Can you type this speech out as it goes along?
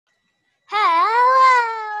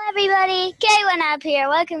everybody, K1Up here.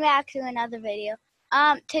 Welcome back to another video.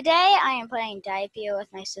 Today I am playing Diapio with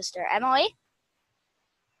my sister Emily.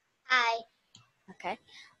 Hi. Okay.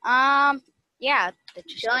 Yeah. Did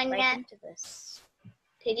you join right yet? into this?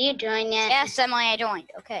 Did you join yet? Yes, Emily, I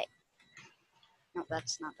joined. Okay. No,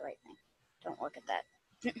 that's not the right thing. Don't look at that.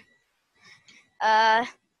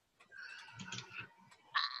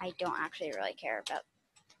 I don't actually really care about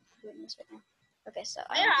doing this right now. Okay, so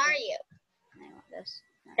where are you? I want this.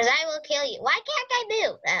 Because I will kill you. Why can't I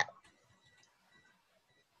do that?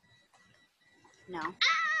 No. Ah!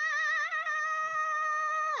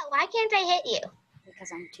 Why can't I hit you?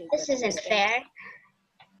 Because I'm too This good isn't at fair.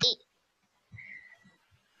 Eat.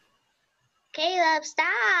 Caleb,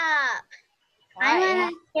 stop. Why? I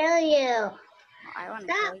want to kill you. I want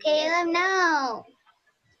to Stop, kill you. Caleb, no.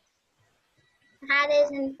 That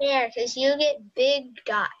isn't fair because you get big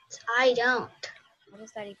dots. I don't. What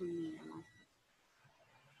does that even mean, Emily?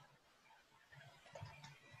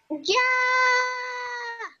 Yeah!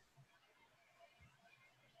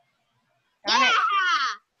 Darn it.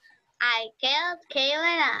 I killed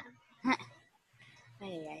Caleb.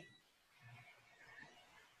 Hey.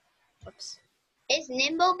 Whoops. Is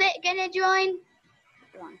Nimblebit gonna join?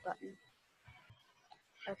 Wrong button.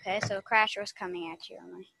 Okay, so Crasher's coming at you,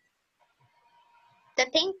 Emily. The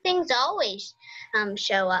pink things always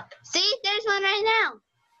show up. See, there's one right now.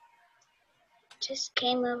 Just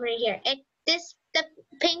came over here. The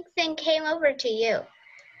pink thing came over to you.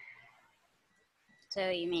 So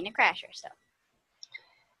you mean a Crasher still?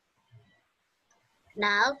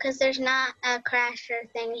 No, because there's not a Crasher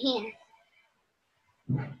thing here.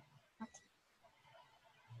 What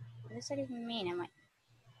does that even mean? Emily?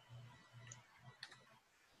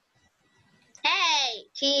 Hey,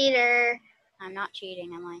 cheater. I'm not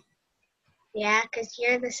cheating, Emily. Yeah, because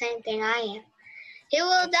you're the same thing I am. You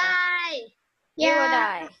will die. You will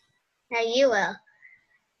die. No, you will.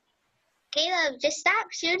 Caleb, just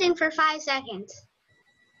stop shooting for 5 seconds.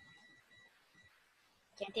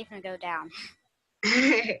 Can't even go down.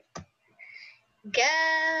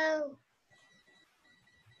 Go.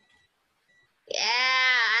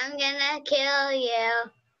 Yeah, I'm gonna kill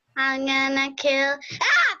you. I'm gonna kill.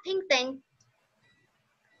 Ah, pink thing.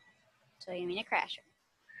 So you mean a Crasher?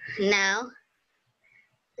 No.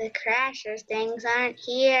 The Crasher things aren't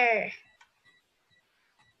here.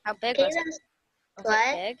 How big was it? Was What?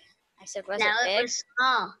 it big? I said, was No, it big? it was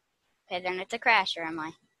small. Okay, then it's a Crasher,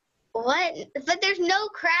 Emily. What? But there's no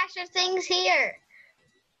Crasher things here.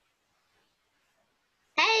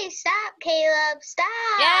 Hey, stop, Caleb. Stop.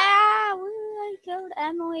 Yeah! Woo, I killed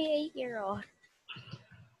Emily, 8-year-old.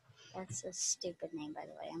 That's a stupid name, by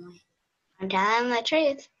the way, Emily. I'm telling the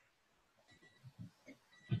truth.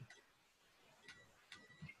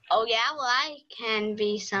 Oh, yeah? Well, I can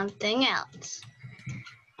be something else.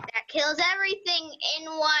 That kills everything in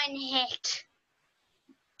one hit.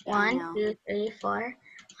 1, 2, 3, 4.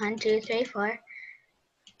 1, 2, 3, 4.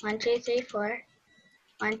 1, 2, 3, 4.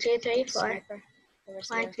 1, 2, 3, 4. 1,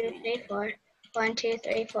 2, 3, 4. 1, 2,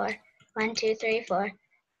 3, 4. 1, 2, 3, 4.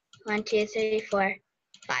 1, 2, 3, 4.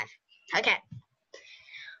 5. Okay.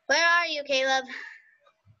 Where are you, Caleb?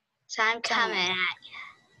 So I'm coming at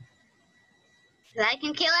you. I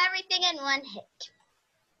can kill everything in one hit.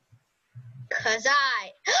 Cause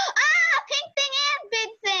pink thing and big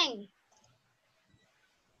thing.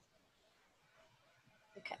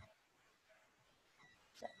 Okay.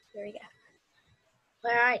 So, here we go.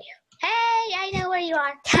 Where are you? Hey, I know where you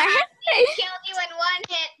are. I killed you in one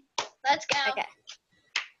hit. Let's go. Okay.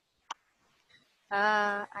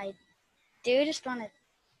 I do just want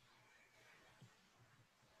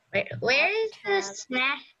to... Where is the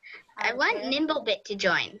snack? I want Nimblebit to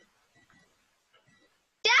join.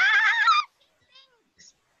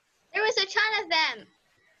 There was a ton of them.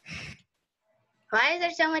 Why is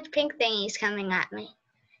there so much pink thingies coming at me?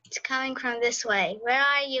 It's coming from this way. Where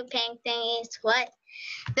are you, pink thingies? What?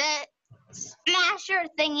 The smasher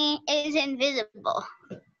thingy is invisible.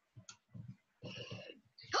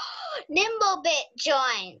 Nimblebit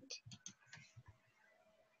joined.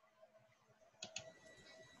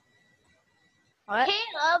 What?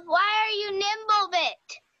 Caleb, why are you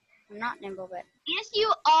Nimblebit? I'm not Nimblebit. Yes,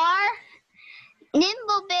 you are.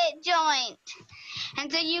 Nimblebit joined.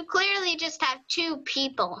 And so you clearly just have 2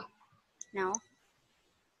 people. No.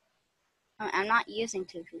 I'm not using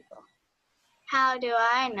 2 people. How do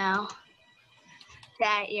I know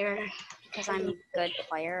that you're... Because I'm a good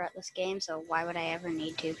player at this game, so why would I ever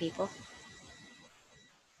need 2 people?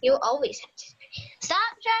 You always have to.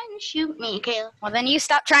 Stop trying to shoot me, Caleb. Well, then you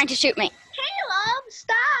stop trying to shoot me. Caleb,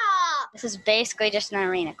 stop! This is basically just an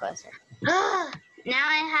arena closer. Now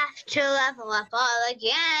I have to level up all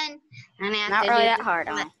again. And I have Not to really do that this hard,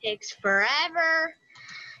 one huh? that takes forever.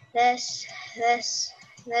 This.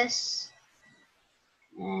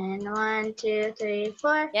 And 1, 2, 3,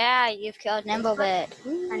 4. Yeah, you've killed Nimblebit.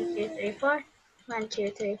 1, 2, 3, 4. 1, 2,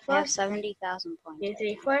 3, I 4. have 70,000 points. 2,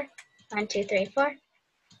 3, 4. 1, 2, 3, 4.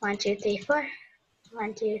 1, 2, 3, 4.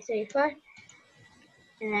 1, 2, 3, 4.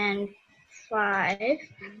 And then 5.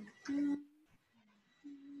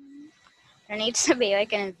 There needs to be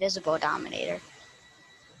like an invisible dominator.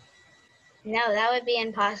 No, that would be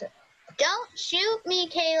impossible. Don't shoot me,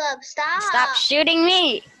 Caleb. Stop. Stop shooting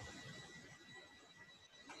me!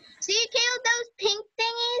 See, Caleb, those pink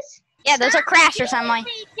thingies? Yeah, those are crashers, shooting Emily.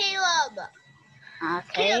 me, Caleb.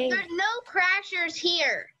 Okay. Caleb, there's no crashers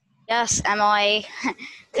here. Yes, Emily. Where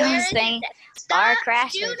Those is things it? are Stop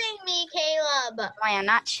crashers. shooting me, Caleb. Emily, I'm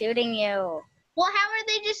not shooting you. Well, how are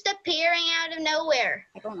they just appearing out of nowhere?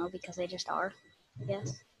 I don't know, because they just are, I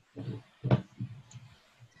guess.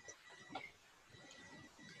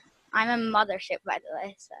 I'm a mothership, by the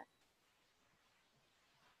way, so.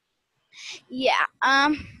 Yeah,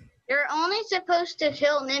 You're only supposed to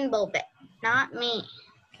kill Nimblebit, not me.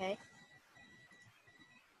 okay.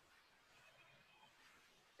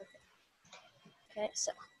 Okay,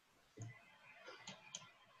 so.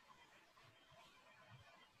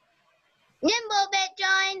 Nimblebit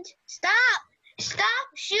joined. Stop. Stop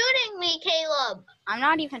shooting me, Caleb. I'm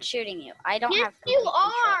not even shooting you. I don't Yes, have you complete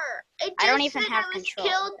control. are. It I don't just even said have I was control.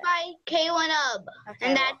 killed by K1UB, Okay,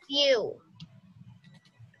 and well. that's you.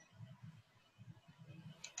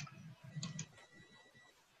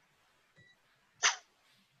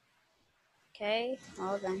 Okay,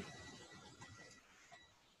 well then.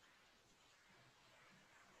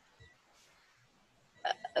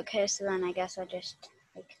 Okay, so then I guess I'll just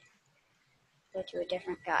like go to a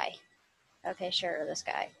different guy. Okay, sure, this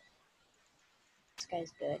guy. This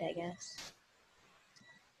guy's good, I guess.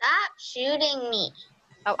 Stop shooting me.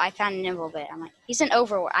 Oh, I found Nimblebit. I'm like, he's an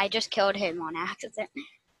Overwatch. I just killed him on accident.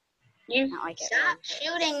 You Not like it stop really hurts.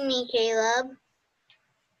 shooting me, Caleb.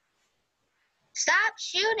 Stop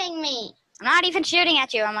shooting me. I'm not even shooting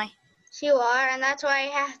at you, am I? You are, and that's why I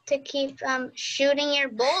have to keep shooting your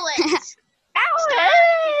bullets. Ow!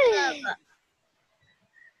 Caleb.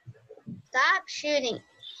 Stop shooting.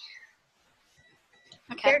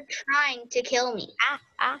 Okay. They're trying to kill me.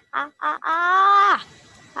 I'm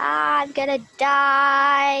gonna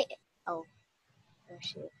die. Oh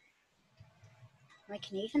shoot. Wait,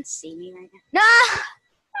 can you even see me right now? No!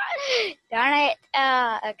 Darn it.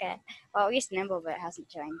 Okay. Well, at least Nimblebit hasn't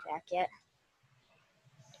joined back yet.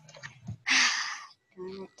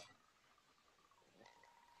 Darn it.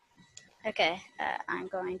 Okay, I'm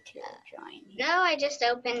going to join. No, I just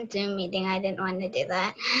opened Zoom meeting. I didn't want to do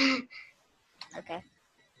that. Okay.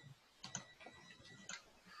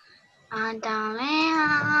 I'm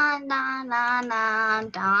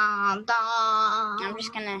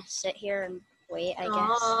just gonna sit here and wait, I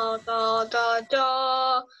guess.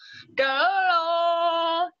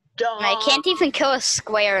 And I can't even kill a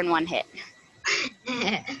square in one hit.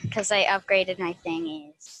 Because I upgraded my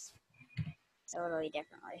thingies totally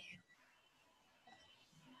differently.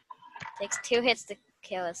 Takes 2 hits to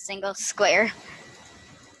kill a single square.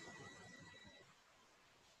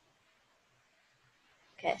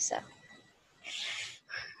 Okay, so.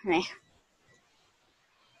 Hey.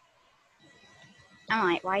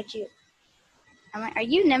 Emily, why'd you... Emily, are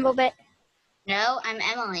you Nimblebit? No, I'm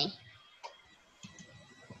Emily.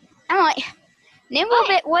 Emily,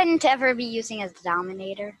 Nimblebit wouldn't ever be using as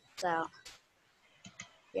Dominator, so...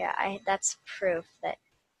 Yeah, that's proof that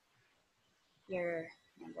you're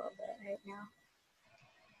Nimblebit right now.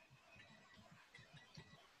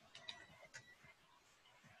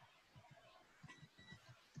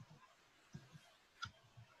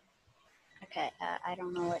 Okay, I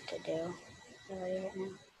don't know what to do really right now.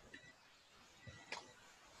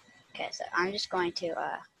 Okay, so I'm just going to,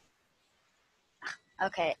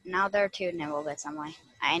 okay, now there are 2 Nimblebits on my...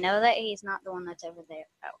 I know that he's not the one that's over there.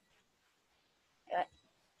 Oh. What?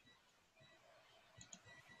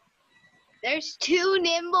 There's 2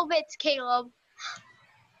 Nimblebits, Caleb.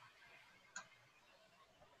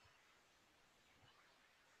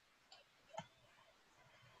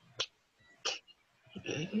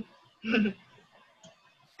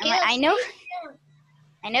 I know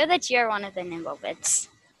that you're one of the Nimblebits.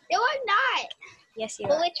 No, I'm not. Yes, you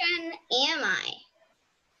Well, are. which one am I?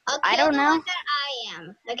 I don't know. One that I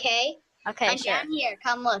am. Okay. Okay, I'm sure. down here.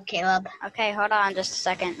 Come look, Caleb. Okay, hold on just a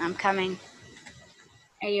second. I'm coming.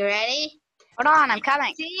 Are you ready? Hold on, I'm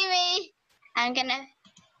coming. See me? I'm gonna.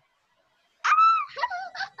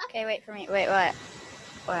 Okay, wait for me. Wait, what?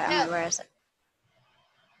 No. Where is it?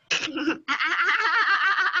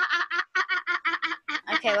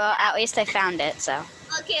 Okay, well, at least I found it, so.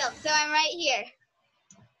 Okay, so I'm right here.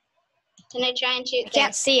 Can I try and shoot I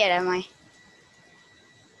can't see it, am I?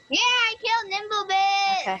 Yeah, I killed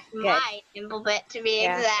Nimblebit. Okay, good. My Nimblebit, to be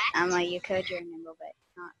exact. Emma, you killed your Nimblebit,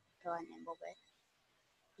 not kill a Nimblebit.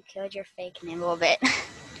 You killed your fake Nimblebit.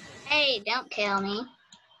 Hey, don't kill me.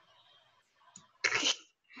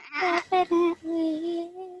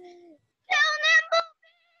 Definitely. Kill Nimblebit.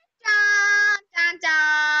 Dun, dun,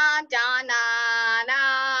 dun, dun, dun, dun,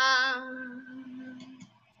 dun,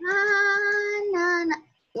 dun.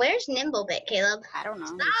 Where's Nimblebit, Caleb? I don't know.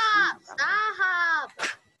 Stop! Stop!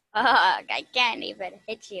 I can't even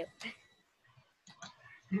hit you.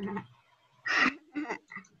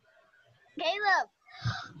 Caleb,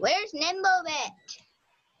 where's Nimblebit?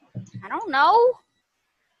 I don't know.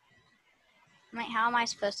 How am I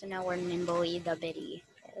supposed to know where Nimbley the Bitty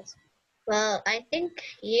is? Well, I think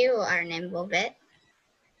you are Nimblebit.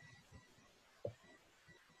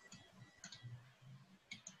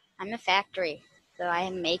 I'm a factory, so I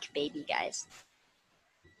make baby guys.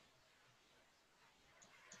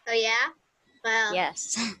 Oh yeah? Well,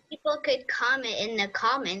 Yes. people could comment in the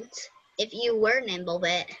comments if you were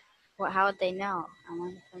Nimblebit. Well, how would they know? I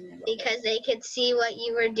want to find Nimblebit. Because they could see what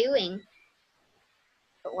you were doing.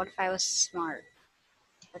 But what if I was smart?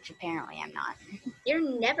 Which apparently I'm not.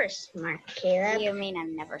 You're never smart, What Caleb. do you mean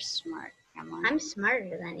I'm never smart? I'm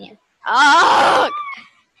smarter than you. Oh!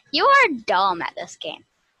 You are dumb at this game.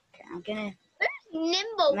 Okay, I'm gonna Where's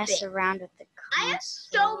Nimblebit? mess around with the console. I have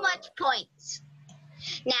so much points.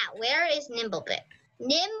 Now, where is Nimblebit?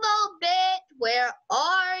 Nimblebit, where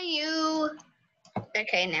are you?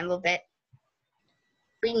 Okay, Nimblebit.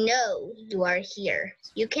 We know you are here.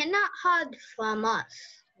 You cannot hide from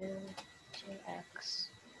us. 2x.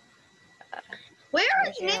 Where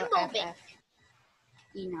is Nimblebit?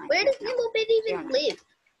 E9. Where does Nimblebit even live?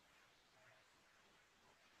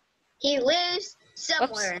 He lives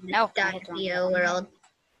somewhere in the .io world,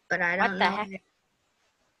 but I don't know. What the heck?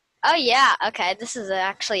 Oh yeah, okay, this is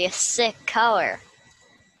actually a sick color.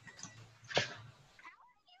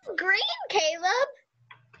 Green, Caleb.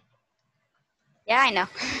 Yeah, I know.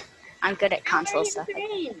 I'm good at How console are you stuff.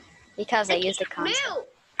 green? Because I use the console. Move.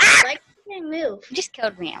 Why can't I move? You just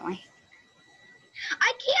killed me, Emily.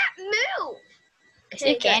 I can't move. Yes,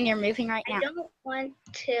 you can. You're moving right now. I don't want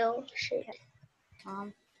to shoot.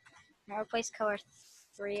 Now replace color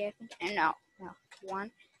 3, I think. And no.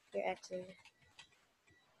 1. Your X is.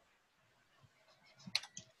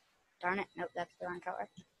 Darn it. Nope, that's the wrong color.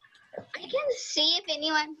 I can see if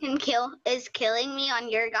anyone is killing me on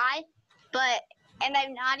your guy, and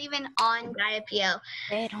I'm not even on Diapio.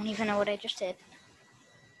 I don't even know what I just did.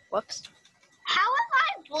 Whoops. How am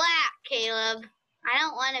I black, Caleb? I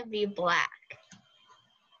don't want to be black.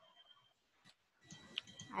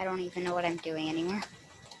 I don't even know what I'm doing anymore.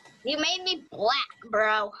 You made me black,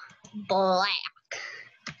 bro. Black.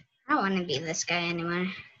 I don't want to be this guy anymore.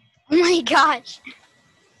 Oh my gosh.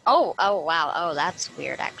 Oh, wow. Oh, that's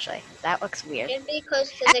weird, actually. That looks weird. It'd be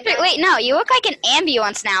close to the guy. Wait, no, you look like an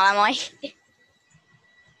ambulance now, Emily.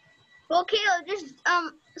 Well, Caleb, just,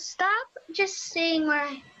 stop just saying where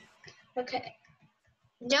I... Okay.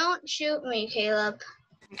 Don't shoot me, Caleb.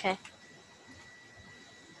 Okay.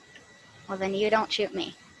 Well, then you don't shoot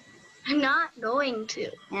me. I'm not going to.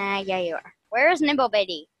 Yeah, you are. Where is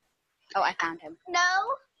Nimblebitty? Oh, I found him.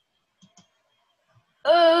 No.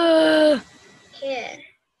 Here.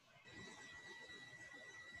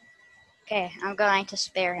 Okay, I'm going to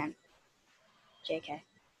spare him. JK.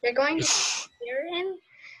 You're going to spare him?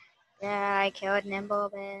 Yeah, I killed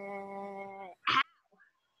Nimblebit.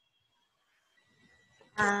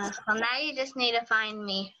 Well, now you just need to find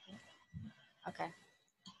me. Okay.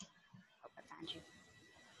 Hope I found you.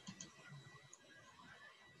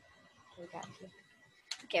 We got you.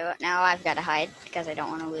 Okay, well, now I've got to hide because I don't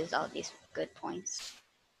want to lose all these good points.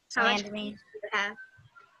 How much Sand me. do you have?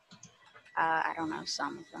 I don't know,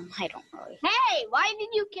 some of them. I don't really. Hey, why did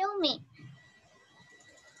you kill me?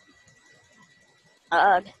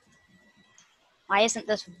 Ugh. Why isn't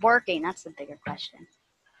this working? That's the bigger question.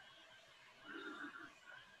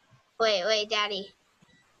 Wait, Daddy.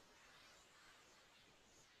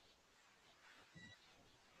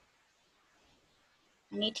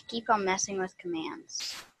 I need to keep on messing with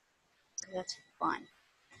commands. That's fun.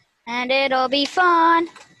 And it'll be fun.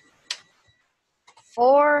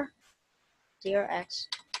 4, 0x.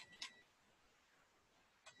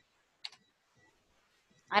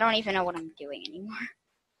 I don't even know what I'm doing anymore.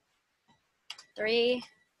 3,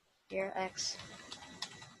 0x.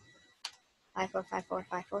 5, 4, 5, 4,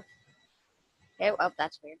 5, 4. Okay, oh,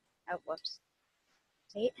 that's weird. Oh, whoops.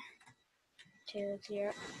 8, 2,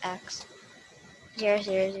 0x.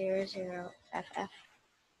 000FF. I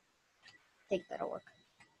think that'll work.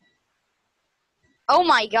 Oh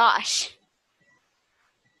my gosh.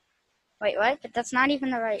 Wait, what? But that's not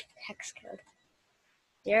even the right hex code.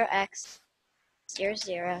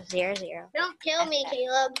 0x0000. Don't kill me,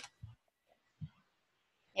 Caleb.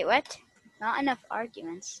 Wait, what? Not enough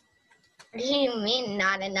arguments. What do you mean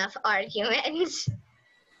not enough arguments?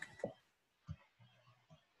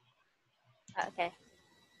 Okay.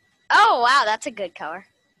 Oh, wow, that's a good color.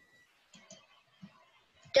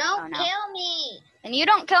 Don't kill me. And you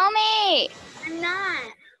don't kill me. I'm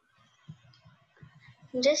not.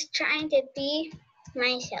 I'm just trying to be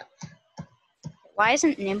myself. Why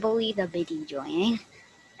isn't Nimbly the Biddy joining?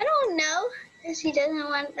 I don't know. Because he doesn't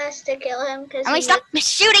want us to kill him. Emily, stop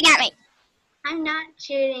shooting at me. I'm not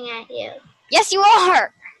shooting at you. Yes, you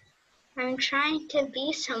are. I'm trying to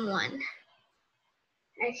be someone.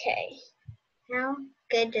 Okay. How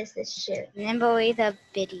good does this shoot? Nimbly the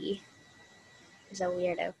Biddy is a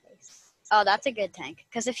weirdo face. Oh, that's a good tank.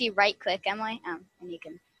 Because if you right click, Emily, and you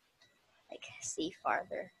can like see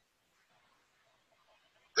farther.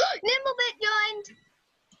 Nimblebit joined.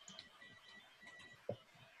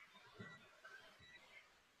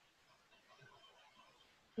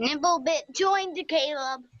 Nimblebit joined,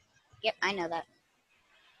 Caleb. Yep, I know that.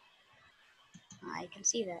 I can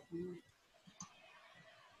see that.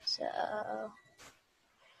 So,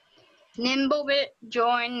 Nimblebit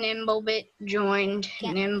joined. Nimblebit joined.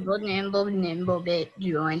 Nimblebit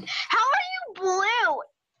joined. How are you blue?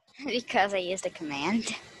 because I used a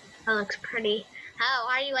command. That looks pretty. Oh,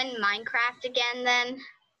 are you in Minecraft again then?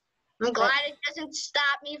 I'm glad it doesn't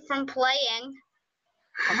stop me from playing.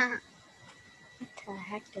 What the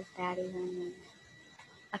heck does that even mean?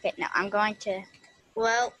 Okay, no, I'm going to...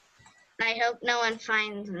 Well, I hope no one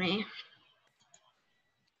finds me.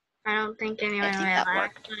 I don't think anyone will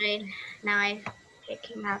actually. Now I'm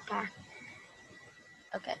taking that back.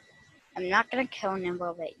 Okay. I'm not going to kill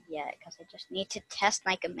Nimblebit yet, because I just need to test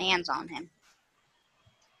my commands on him.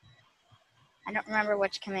 I don't remember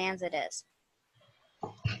which commands it is.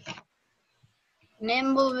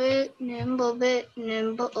 Nimblebit, Nimblebit,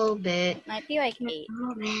 Nimblebit. Might be like 8.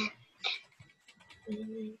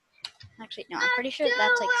 Actually, no, I'm pretty sure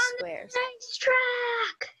that's like squares. Nice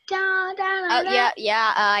track. Down, down, Oh,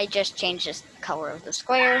 yeah, I just changed the color of the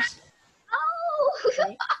squares. Oh!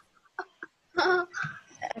 Okay.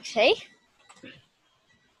 Okay.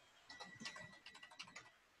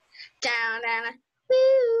 Down, down. Woo,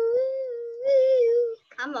 woo.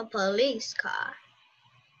 I'm a police car.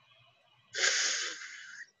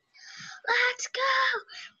 Let's go!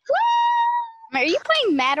 Woo! Are you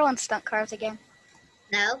playing Maddle and Stunt Cars again?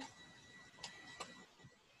 No.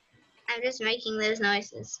 I'm just making those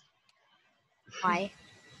noises. Why?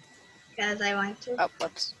 Because I want to. Oh,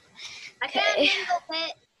 whoops. Okay.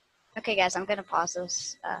 Okay, guys, I'm gonna pause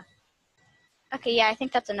this. Okay, yeah, I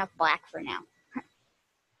think that's enough black for now. Oh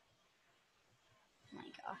my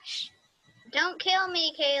gosh. Don't kill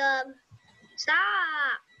me, Caleb. Stop.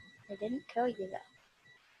 I didn't kill you,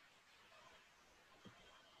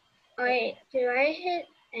 though. Wait, do I hit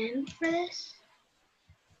M for this?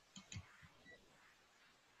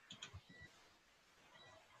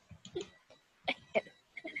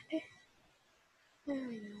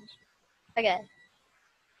 Okay.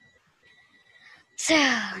 So,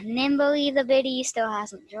 Nimbly the Biddy still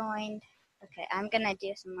hasn't joined. Okay, I'm gonna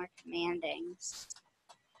do some more commandings.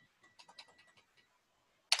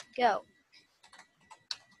 Go.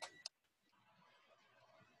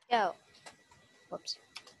 Go. Whoops.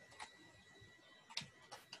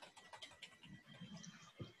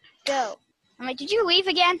 Go. I'm like, did you leave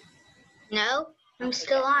again? No, I'm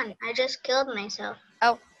still on. I just killed myself.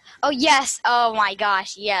 Oh, yes. Oh, my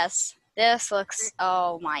gosh. Yes. This looks...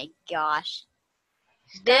 Oh, my gosh.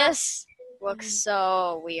 This looks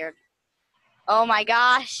so weird. Oh, my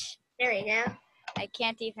gosh. There we go. I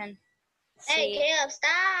can't even see. Hey, Caleb,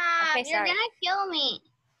 stop. Okay, You're sorry. going to kill me.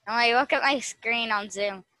 I'm like, look at my screen on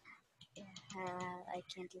Zoom. I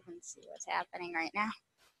can't even see what's happening right now.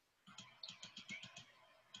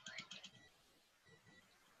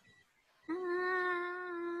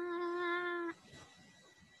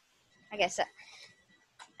 Okay, so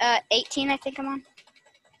 18, I think I'm on.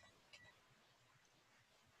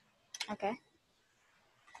 Okay.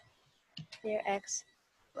 Here, X.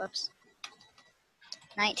 Whoops.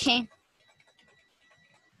 19.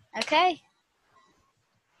 Okay.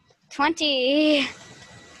 20.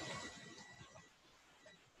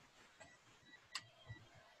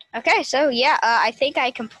 Okay, so yeah, I think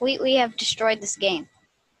I completely have destroyed this game.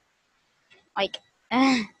 Like,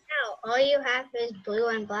 No, all you have is blue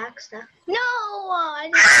and black stuff. No,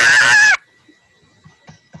 I just...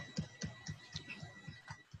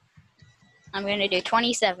 I'm going to do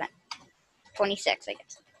 27. 26, I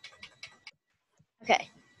guess. Okay.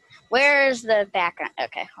 Where's the background?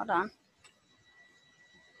 Okay, hold on.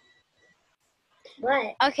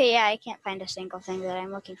 What? Okay, yeah, I can't find a single thing that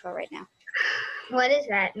I'm looking for right now. What is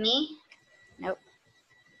that? Me? Nope.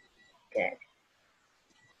 Good.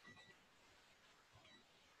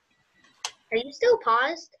 Are you still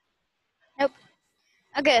paused? Nope.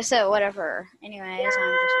 Okay, so whatever. Anyways, I'm just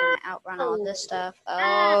going to outrun all of this stuff.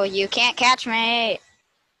 Oh, you can't catch me.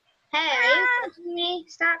 Hey, are you touching me?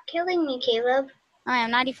 Stop killing me, Caleb. I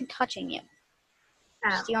am not even touching you. Oh.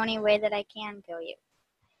 It's the only way that I can kill you.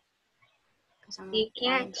 You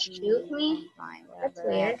can't shoot me? That's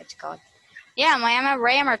weird. It's called. Yeah, I'm a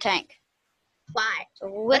rammer tank. Why? So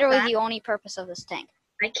literally the only purpose of this tank.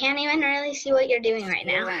 I can't even really see what you're doing right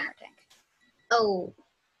now. Rammer tank. Oh,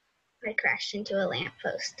 I crashed into a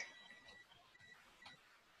lamppost.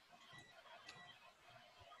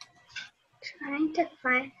 Trying to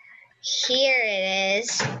find. Here it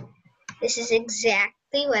is. This is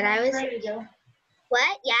exactly what I was.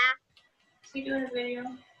 What? Yeah. Is he doing a video?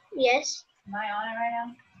 Yes. Am I on it right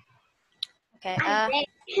now? Okay,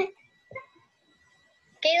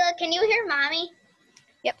 Kayla, can you hear mommy?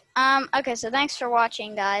 Yep. Okay, so thanks for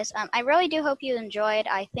watching, guys. I really do hope you enjoyed.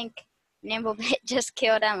 I think Nimblebit just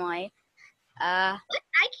killed Emily. I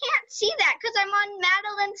can't see that because I'm on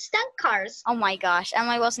Madeline's stunt cars. Oh my gosh,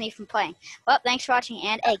 Emily wasn't even playing. Well, thanks for watching,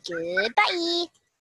 and a goodbye.